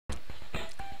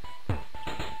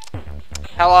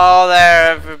Hello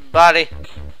there, everybody.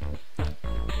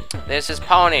 This is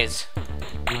Ponies.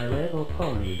 My little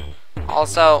pony.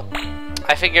 Also,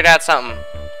 I figured out something.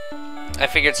 I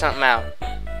figured something out.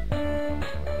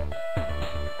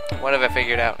 What have I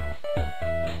figured out?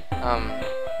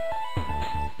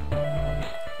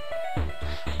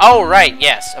 Oh, right,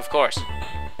 yes, of course.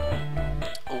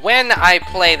 When I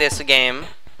play this game,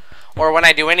 or when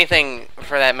I do anything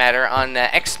for that matter, on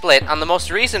XSplit, on the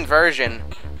most recent version,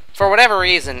 for whatever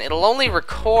reason, it'll only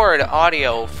record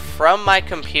audio from my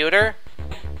computer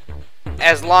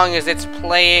as long as it's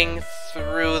playing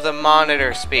through the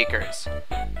monitor speakers.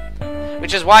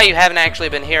 Which is why you haven't actually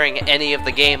been hearing any of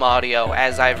the game audio,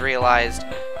 as I've realized.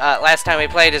 Last time we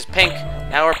played as Pink,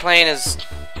 now we're playing as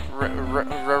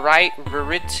Raritii.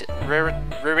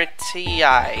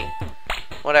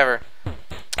 Whatever.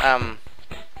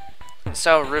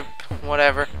 So,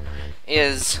 whatever,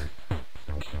 is...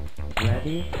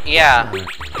 Ready? Yeah.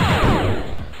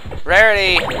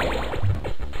 Rarity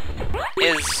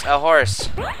is a horse.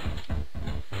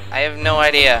 I have no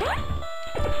idea.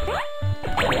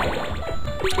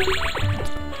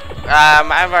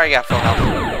 I've already got full health.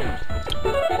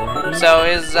 So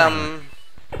is,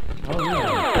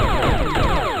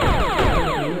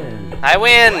 I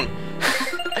win!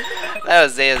 That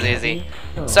was easy.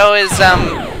 So is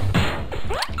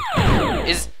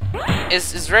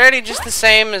Rarity just the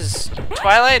same as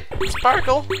Twilight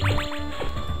Sparkle?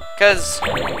 Because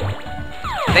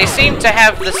they seem to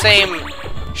have the same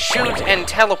shoot and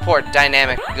teleport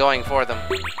dynamic going for them.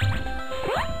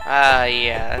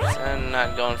 Yeah, I'm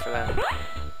not going for them.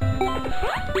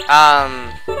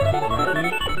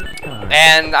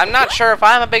 And I'm not sure if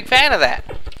I'm a big fan of that.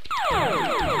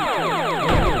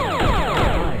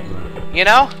 You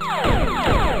know?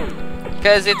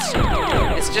 Because it's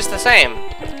just the same.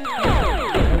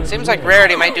 Seems like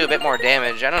Rarity might do a bit more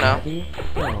damage. I don't know.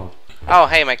 Oh,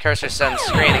 hey, my cursor's on the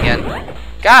screen again.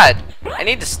 God, I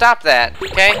need to stop that.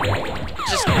 Okay?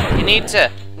 You need to.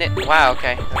 Wow.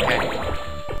 Okay.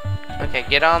 Okay.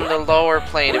 Get on the lower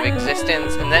plane of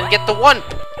existence, and then get the one.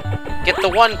 Get the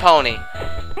one pony.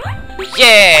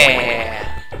 Yeah.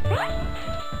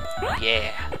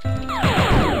 Yeah.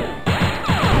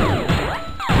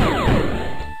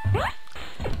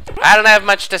 I don't have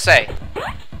much to say.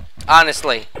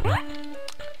 Honestly.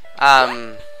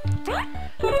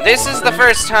 This is the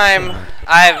first time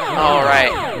I've...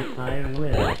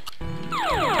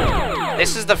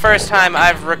 This is the first time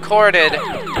I've recorded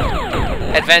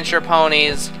Adventure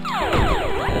Ponies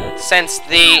since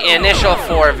the initial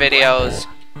 4 videos.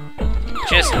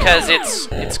 Just because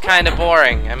it's kind of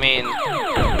boring. I mean,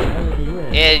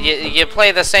 you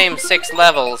play the same 6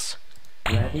 levels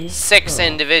 6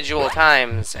 individual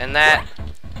times, and that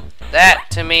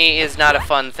to me is not a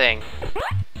fun thing.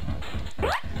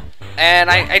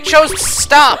 And I chose to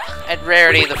stop at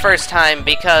Rarity the first time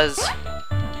because,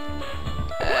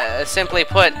 simply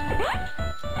put,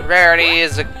 Rarity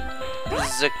is a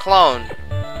clone.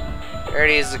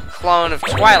 Rarity is a clone of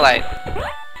Twilight.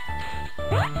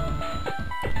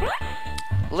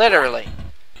 Literally.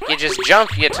 You just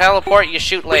jump, you teleport, you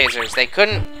shoot lasers. They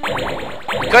couldn't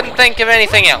think of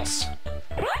anything else.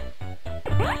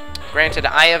 Granted,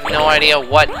 I have no idea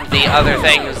what the other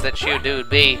things that you do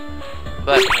be,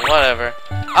 but whatever.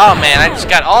 Oh man, I just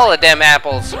got all of them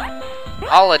apples.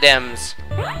 All of dems.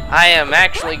 I am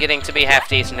actually getting to be half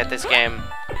decent at this game.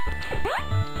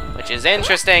 Which is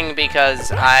interesting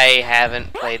because I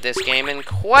haven't played this game in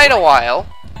quite a while.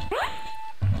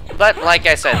 But like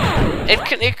I said,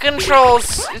 it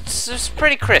controls, it's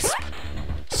pretty crisp.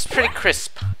 It's pretty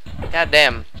crisp. God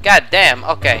damn,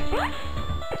 okay.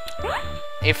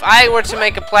 If I were to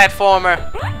make a platformer,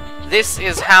 this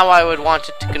is how I would want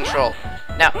it to control.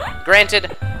 Now,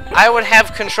 granted, I would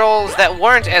have controls that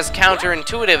weren't as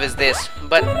counterintuitive as this,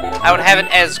 but I would have it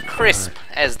as crisp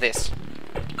as this.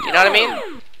 You know what I mean?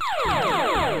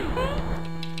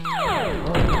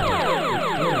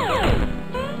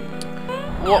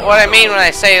 What I mean when I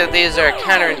say that these are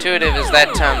counterintuitive is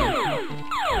that,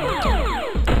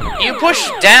 you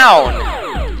push down.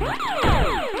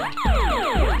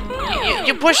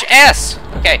 You push S.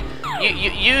 Okay,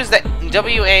 you use that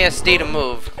WASD to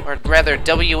move, or rather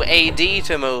WAD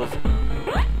to move,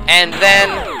 and then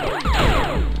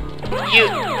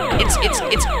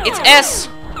it's S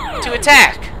to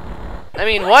attack. I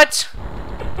mean, what?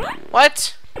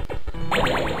 What?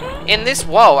 In this,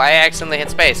 whoa! I accidentally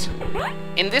hit space.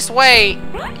 In this way,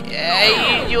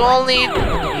 you only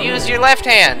use your left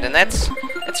hand, and that's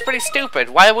pretty stupid.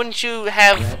 Why wouldn't you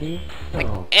have like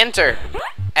enter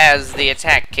as the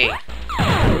attack key?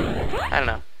 I don't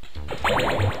know.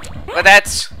 But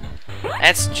that's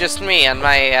That's just me on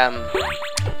my,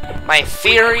 my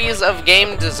theories of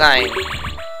game design.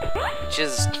 Which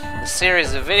is a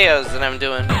series of videos that I'm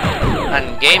doing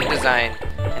on game design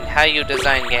and how you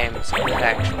design games,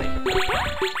 actually.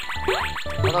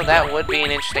 Although that would be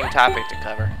an interesting topic to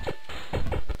cover.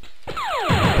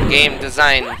 Game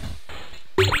design.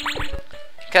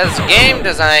 Because game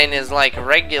design is like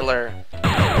regular...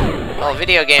 Well,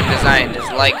 video game design is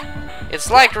like... It's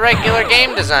like regular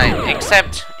game design,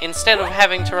 except instead of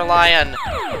having to rely on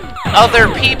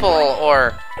other people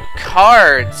or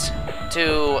cards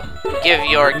to give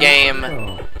your game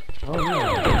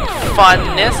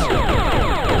funness.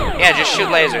 Yeah, just shoot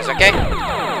lasers, okay?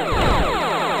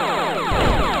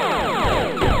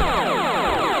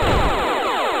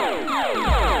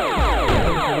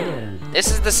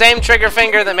 This is the same trigger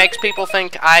finger that makes people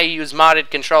think I use modded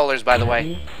controllers, by the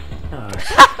way.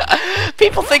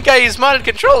 People think I use modded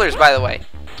controllers, by the way.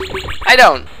 I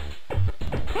don't.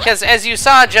 Because as you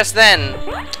saw just then,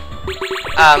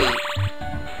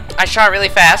 I shot really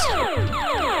fast.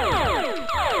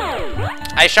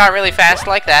 I shot really fast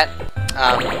like that,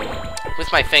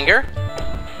 with my finger.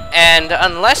 And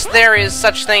unless there is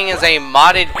such thing as a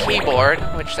modded keyboard,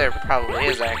 which there probably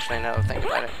is actually, now that I think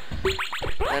about it,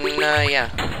 then, yeah.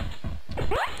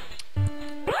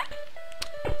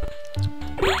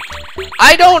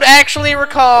 I don't actually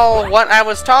recall what I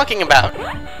was talking about.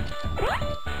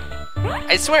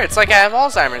 I swear, it's like I have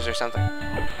Alzheimer's or something.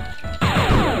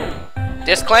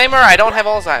 Disclaimer, I don't have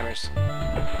Alzheimer's.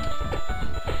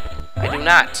 I do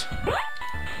not.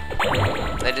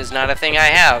 That is not a thing I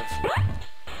have.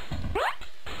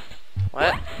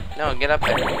 What? No, get up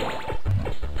there.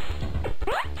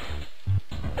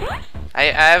 I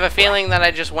have a feeling that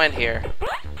I just went here.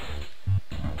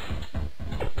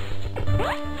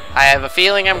 I have a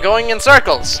feeling I'm going in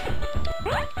circles.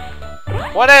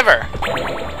 Whatever.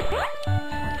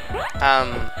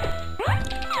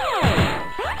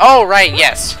 Oh, right,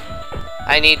 yes.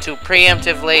 I need to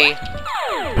preemptively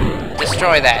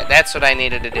destroy that. That's what I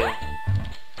needed to do.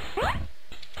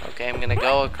 Okay, I'm gonna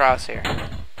go across here.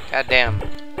 God damn.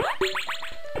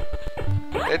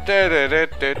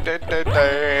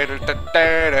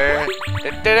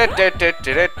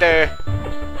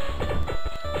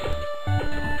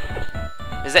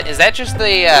 Is that just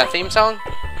the theme song?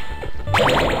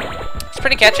 It's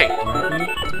pretty catchy.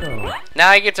 Now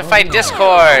I get to fight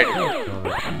Discord.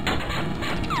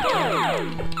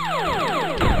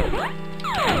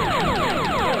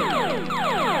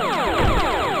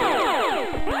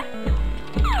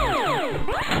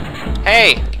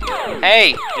 Hey!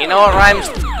 Hey! You know what rhymes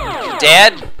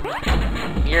dead?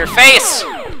 Your face!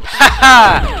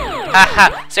 Haha!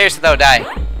 Haha! Seriously though, die.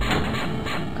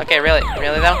 Okay, really?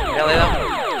 Really though? Really though?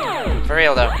 For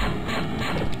real though.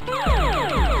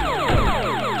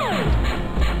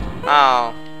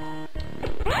 Oh.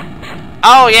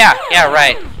 Oh yeah! Yeah,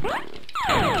 right.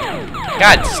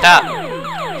 God, stop.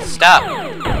 Stop.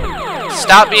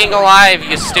 Stop being alive,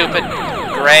 you stupid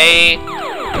gray...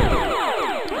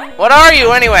 What are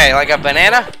you, anyway? Like a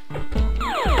banana?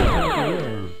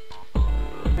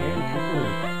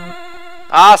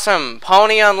 Awesome!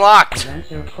 Pony unlocked!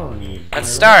 Let's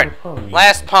start!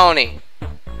 Last pony.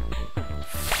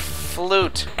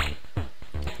 Flute.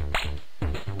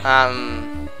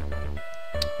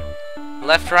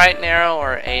 Left, right arrow,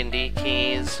 or A and D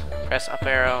keys. Press up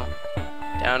arrow,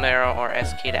 down arrow, or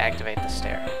S key to activate the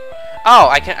stair. Oh,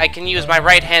 I can use my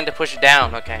right hand to push it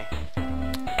down, okay.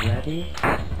 Ready?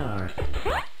 Start.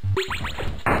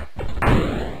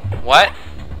 What?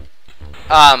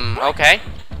 Okay.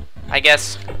 I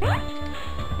guess.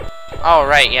 Oh,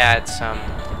 right, yeah,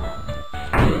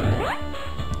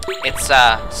 it's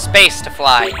space to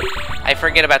fly. I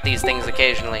forget about these things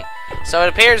occasionally. So it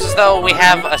appears as though we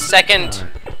have a second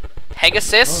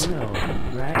Pegasus. Oh no,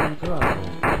 Dragon Throttle.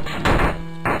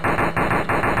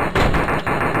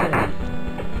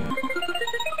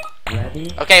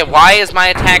 Ready? Okay, why is my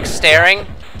attack staring?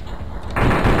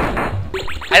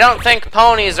 I don't think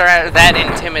ponies are that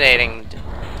intimidating.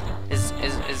 Is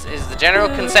the general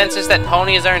consensus that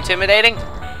ponies are intimidating?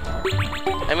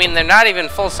 I mean, they're not even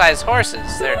full-size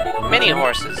horses. They're mini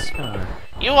horses. Start.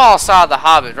 You all saw The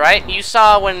Hobbit, right? You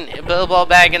saw when Bilbo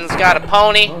Baggins got a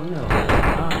pony? Oh no,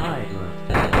 Hydra.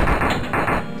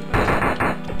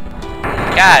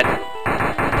 God.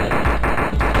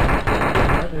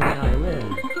 Whether I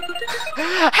win.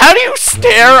 How do you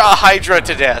stare a Hydra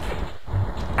to death?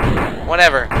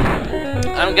 Whatever.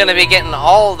 I'm gonna be getting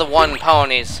all the 1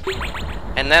 ponies.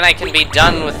 And then I can be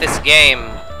done with this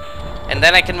game. And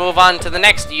then I can move on to the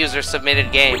next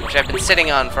user-submitted game, which I've been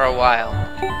sitting on for a while.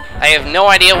 I have no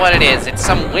idea what it is. It's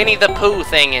some Winnie the Pooh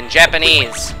thing in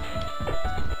Japanese.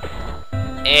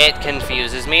 It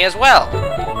confuses me as well.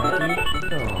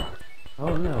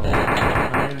 Oh no.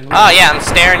 Oh yeah, I'm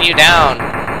staring you down,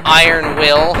 Iron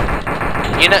Will.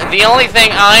 You know, the only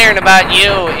thing iron about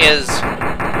you is...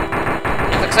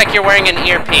 It looks like you're wearing an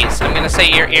earpiece. I'm gonna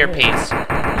say your earpiece.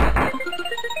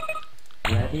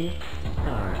 Ready?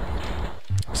 Start.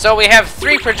 So we have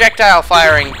 3 projectile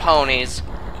firing ponies,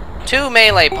 2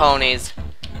 melee ponies,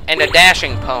 and a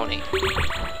dashing pony.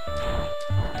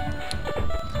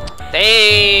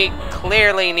 They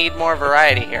clearly need more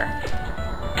variety here.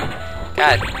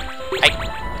 God.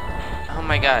 Oh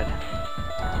my god.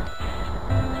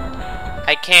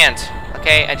 I can't.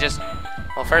 Okay,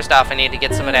 well, first off, I need to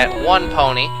get some of that 1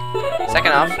 pony.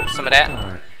 Second off, some of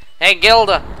that. Hey,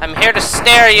 Gilda, I'm here to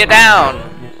stare you down.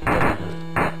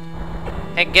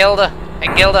 Hey, Gilda.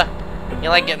 Hey, Gilda. You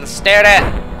like getting stared at?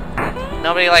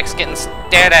 Nobody likes getting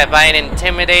stared at by an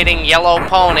intimidating yellow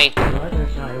pony.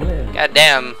 God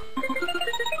damn.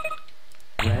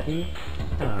 Ready?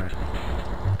 Start.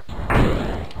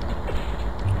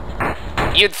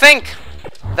 You'd think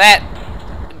that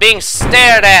being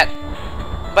stared at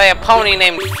by a pony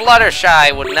named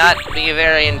Fluttershy would not be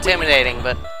very intimidating,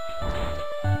 but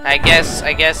I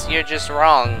guess you're just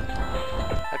wrong.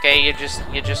 Okay,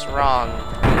 you're just wrong.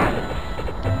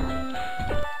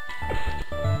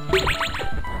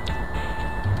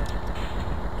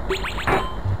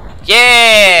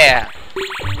 Yeah!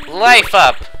 Life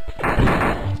up!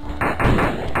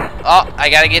 Oh, I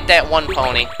gotta get that 1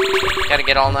 pony. Gotta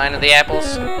get all 9 of the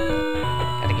apples.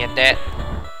 Gotta get that.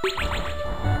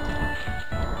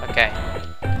 Okay.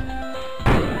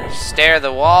 Stare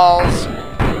the walls.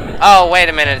 Oh, wait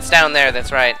a minute, it's down there,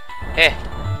 that's right.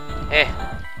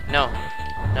 No.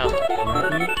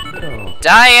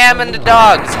 Diamond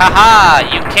dogs, haha!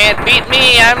 You can't beat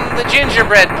me, I'm the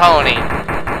gingerbread pony.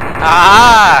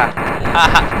 Haha!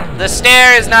 Haha! The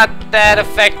stare is not that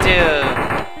effective.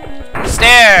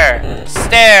 Stare!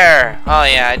 Oh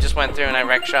yeah, I just went through and I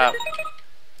wrecked shop.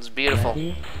 It was beautiful.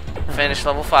 Finished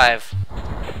level 5.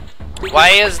 Why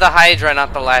is the Hydra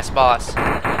not the last boss?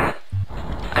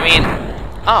 I mean,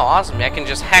 oh, awesome. I can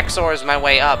just hacksaws my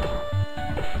way up.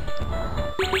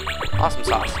 Awesome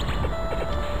sauce.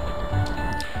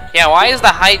 Yeah, why is the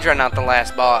Hydra not the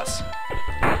last boss?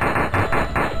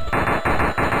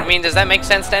 I mean, does that make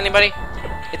sense to anybody?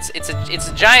 It's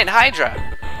a giant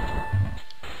Hydra.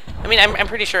 I mean, I'm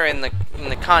pretty sure in the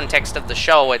context of the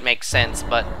show it makes sense,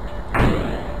 but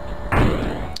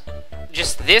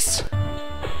just this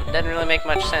doesn't really make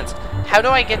much sense. How do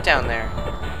I get down there?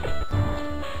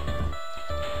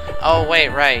 Oh wait,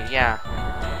 right, yeah.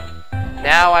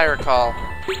 Now I recall.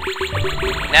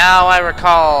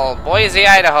 Boise,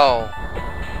 Idaho.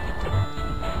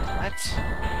 What?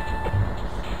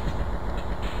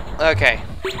 Okay.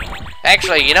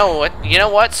 Actually, you know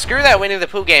what? Screw that Winnie the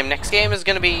Pooh game. Next game is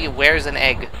gonna be Where's an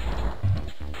Egg?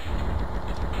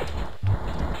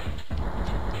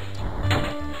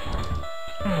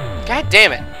 God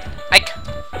damn it.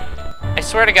 I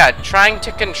swear to God, trying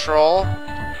to control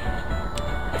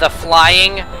the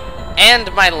flying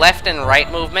and my left and right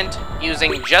movement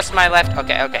using just my left.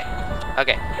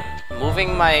 Okay.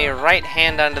 Moving my right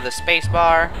hand onto the space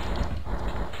bar.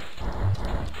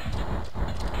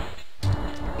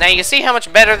 Now you see how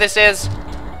much better this is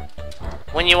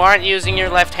when you aren't using your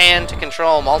left hand to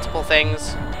control multiple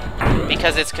things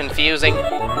because it's confusing.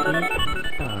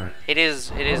 It is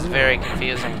very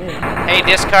confusing. Hey,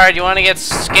 discard, you want to get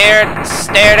scared?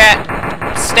 Stared at?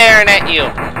 I'm staring at you.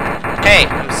 Hey,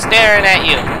 I'm staring at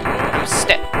you. I'm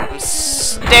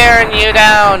staring you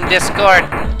down, Discord.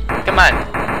 Come on,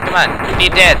 be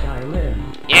dead.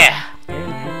 Yeah.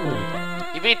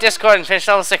 You beat Discord and finished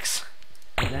level 6.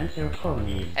 Adventure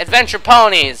Ponies. Adventure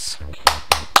Ponies.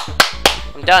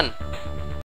 I'm done.